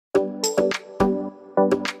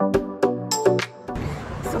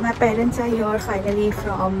parents are here finally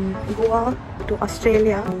from Goa to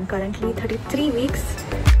Australia. Currently 33 weeks.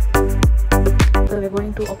 So we're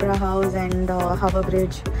going to Opera House and Harbour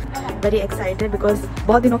Bridge. Very excited because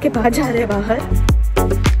बहुत दिनों के बाद जा रहे हैं बाहर.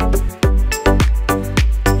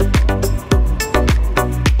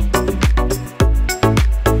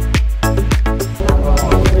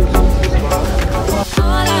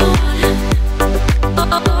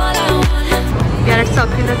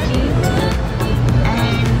 Circular Quay,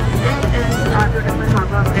 and there is our beautiful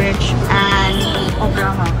Harbour Bridge and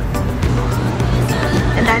Opera House.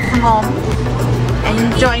 And that's mom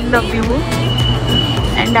enjoying the view.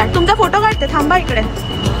 And dad, तुमचा photo काढते थांबा इकडे.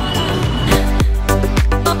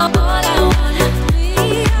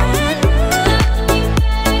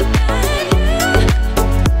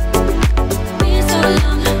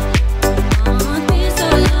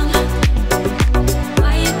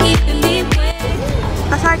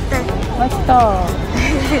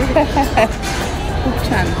 खूप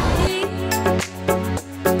छान.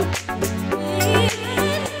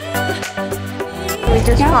 We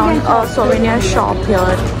just found a souvenir shop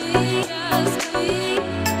here.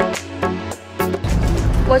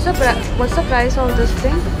 What's the price of this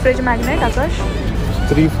thing? Fridge magnet, Akash?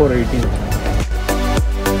 3 for 18.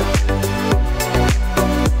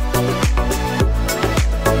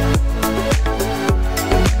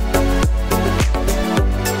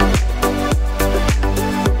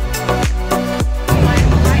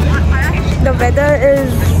 The weather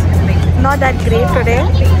is not that great today.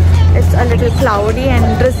 It's a little cloudy and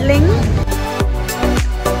drizzling.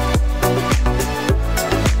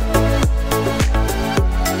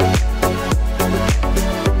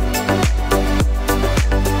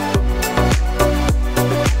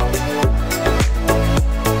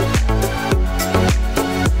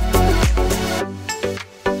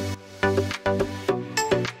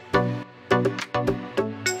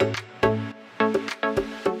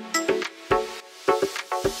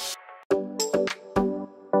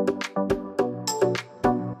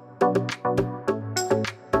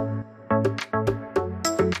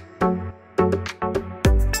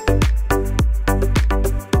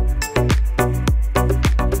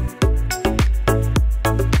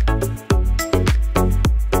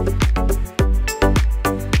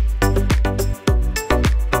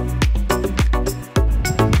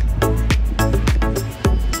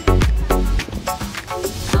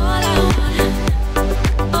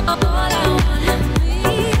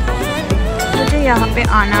 यहाँ पे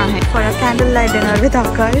आना है for a candlelight dinner with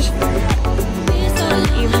Akash.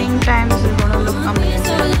 Evening times is going to look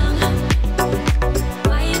amazing.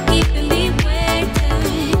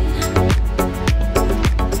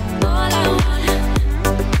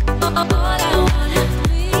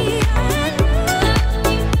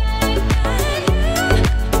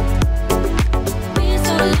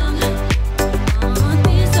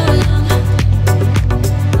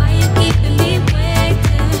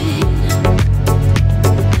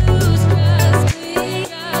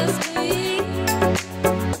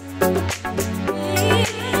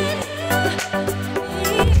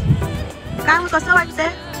 कसं वाटतंय?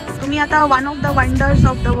 तुम्ही आता one of the wonders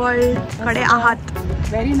of the world कडे आहात.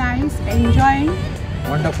 Very nice, enjoying.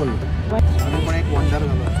 Wonderful. आम्ही पण एक वंडर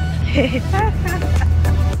झालो.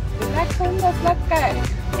 Relax होऊन बसलात काय?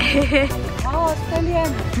 ऑस्ट्रेलियन.